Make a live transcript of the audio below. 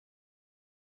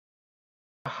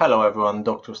Hello everyone,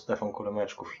 Dr. Stefan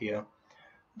here.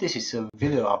 This is a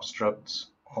video abstract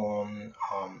on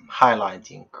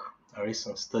highlighting a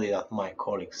recent study that my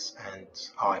colleagues and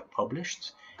I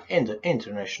published in the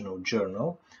International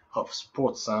Journal of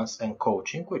Sports Science and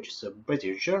Coaching, which is a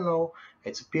British journal.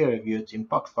 It's a peer-reviewed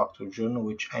impact factor journal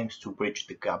which aims to bridge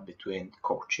the gap between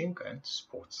coaching and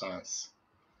sports science.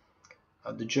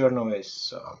 The journal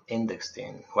is indexed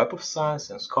in Web of Science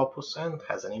and Scopus and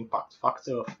has an impact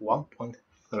factor of 1.3.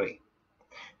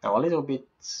 Now a little bit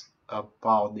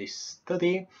about this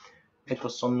study. It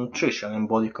was on nutrition and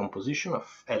body composition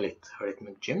of elite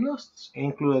rhythmic gymnasts.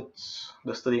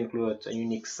 The study included a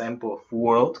unique sample of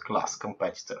world-class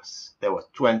competitors. There were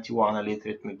 21 elite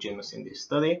rhythmic gymnasts in this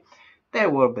study. They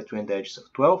were between the ages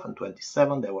of 12 and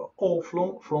 27. They were all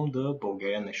from the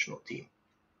Bulgarian national team.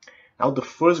 Now the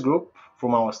first group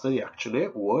from our study actually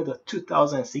were the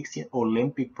 2016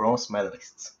 Olympic bronze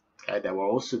medalists. There were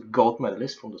also gold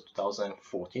medalists from the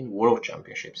 2014 World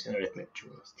Championships in rhythmic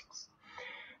gymnastics.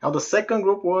 Now the second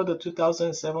group were the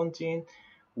 2017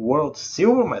 World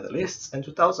Silver medalists and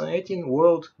 2018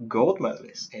 World Gold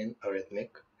medalists in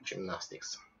rhythmic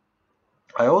gymnastics.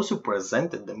 I also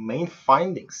presented the main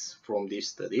findings from this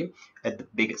study at the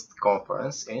biggest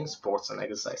conference in sports and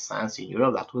exercise science in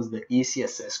Europe. That was the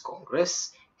ECSS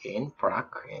Congress in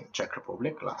Prague in Czech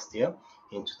Republic last year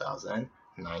in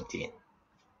 2019.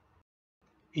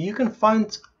 You can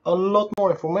find a lot more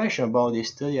information about this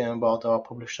study and about our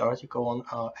published article on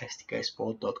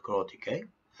stksport.co.uk.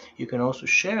 You can also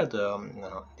share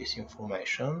this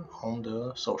information on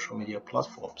the social media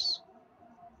platforms.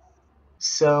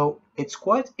 So it's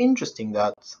quite interesting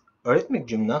that rhythmic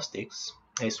gymnastics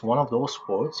is one of those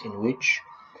sports in which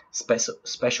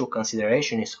special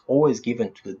consideration is always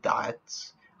given to the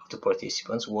diet of the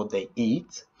participants, what they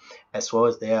eat, as well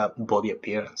as their body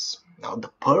appearance. Now,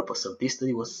 the purpose of this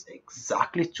study was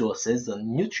exactly to assess the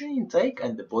nutrient intake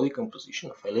and the body composition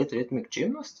of elite rhythmic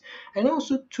gymnasts, and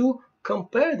also to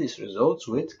compare these results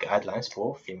with guidelines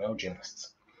for female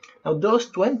gymnasts. Now,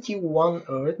 those 21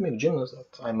 rhythmic gymnasts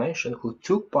that I mentioned who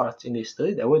took part in this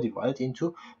study, they were divided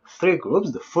into three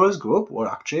groups. The first group were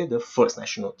actually the first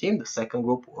national team, the second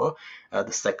group were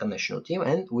the second national team,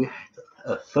 and we had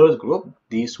a third group.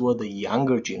 These were the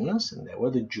younger gymnasts, and they were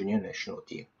the junior national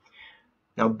team.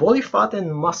 Now, body fat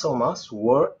and muscle mass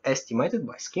were estimated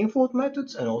by skin fold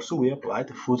methods, and also we applied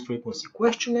the food frequency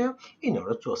questionnaire in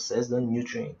order to assess the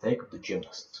nutrient intake of the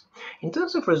gymnasts. In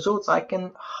terms of results, I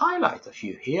can highlight a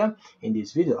few here in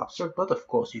this video abstract, but of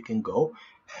course you can go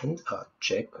and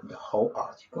check the whole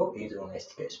article either on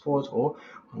STK Sports or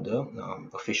on the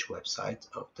official website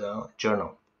of the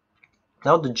journal.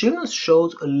 Now, the gymnasts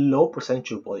showed a low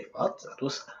percentage of body fat. That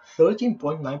was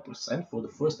 13.9% for the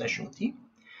first national team,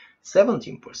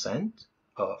 17%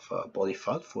 of body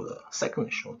fat for the second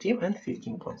national team, and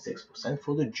 15.6%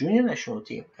 for the junior national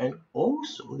team. And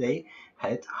also they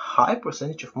had high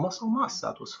percentage of muscle mass.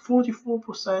 That was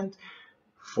 44%,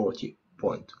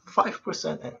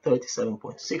 40.5%, and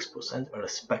 37.6%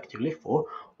 respectively for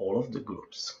all of the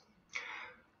groups.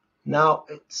 Now,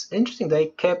 it's interesting they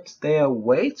kept their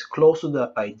weight close to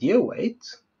the ideal weight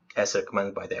as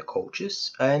recommended by their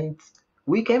coaches, and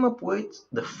we came up with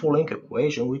the following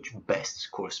equation which best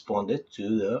corresponded to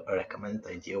the recommended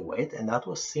ideal weight, and that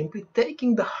was simply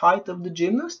taking the height of the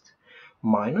gymnast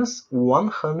minus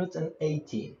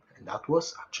 118, and that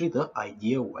was actually the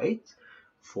ideal weight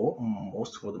for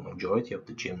the majority of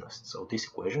the gymnasts. So this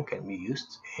equation can be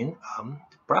used in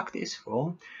practice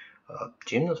from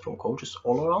gymnasts, from coaches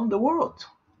all around the world.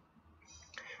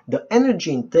 The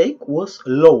energy intake was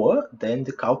lower than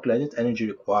the calculated energy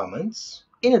requirements,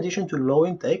 in addition to low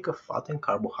intake of fat and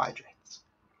carbohydrates.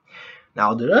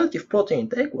 Now, the relative protein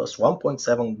intake was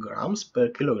 1.7 grams per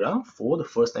kilogram for the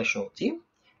first national team,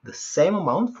 the same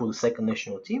amount for the second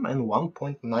national team, and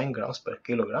 1.9 grams per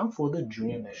kilogram for the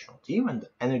junior national team, and the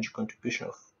energy contribution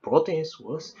of proteins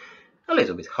was a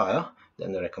little bit higher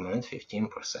than the recommended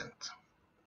 15%.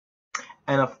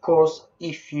 And of course,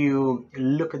 if you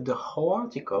look at the whole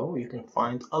article, you can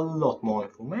find a lot more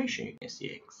information. You can see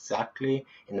exactly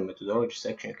in the methodology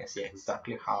section, you can see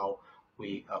exactly how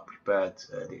we prepared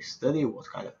this study, what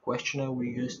kind of questionnaire we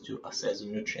used to assess the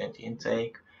nutrient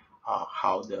intake,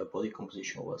 how the body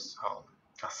composition was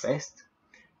assessed,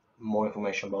 more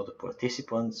information about the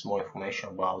participants, more information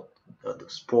about the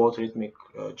sport, rhythmic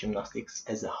gymnastics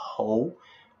as a whole,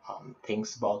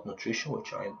 things about nutrition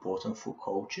which are important for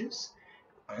coaches.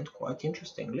 And quite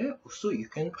interestingly, also you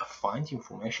can find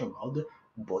information about the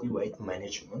body weight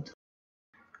management,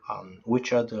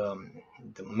 which are the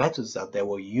methods that they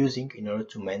were using in order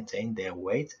to maintain their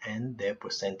weight and their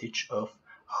percentage of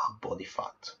body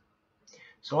fat.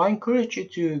 So I encourage you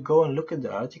to go and look at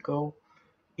the article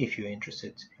if you're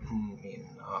interested in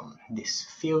this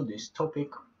field, this topic,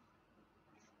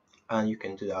 and you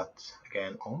can do that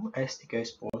again on STK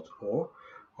Sport or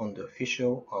on the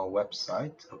official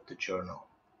website of the journal.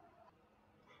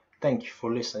 Thank you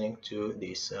for listening to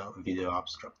this video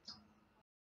abstract.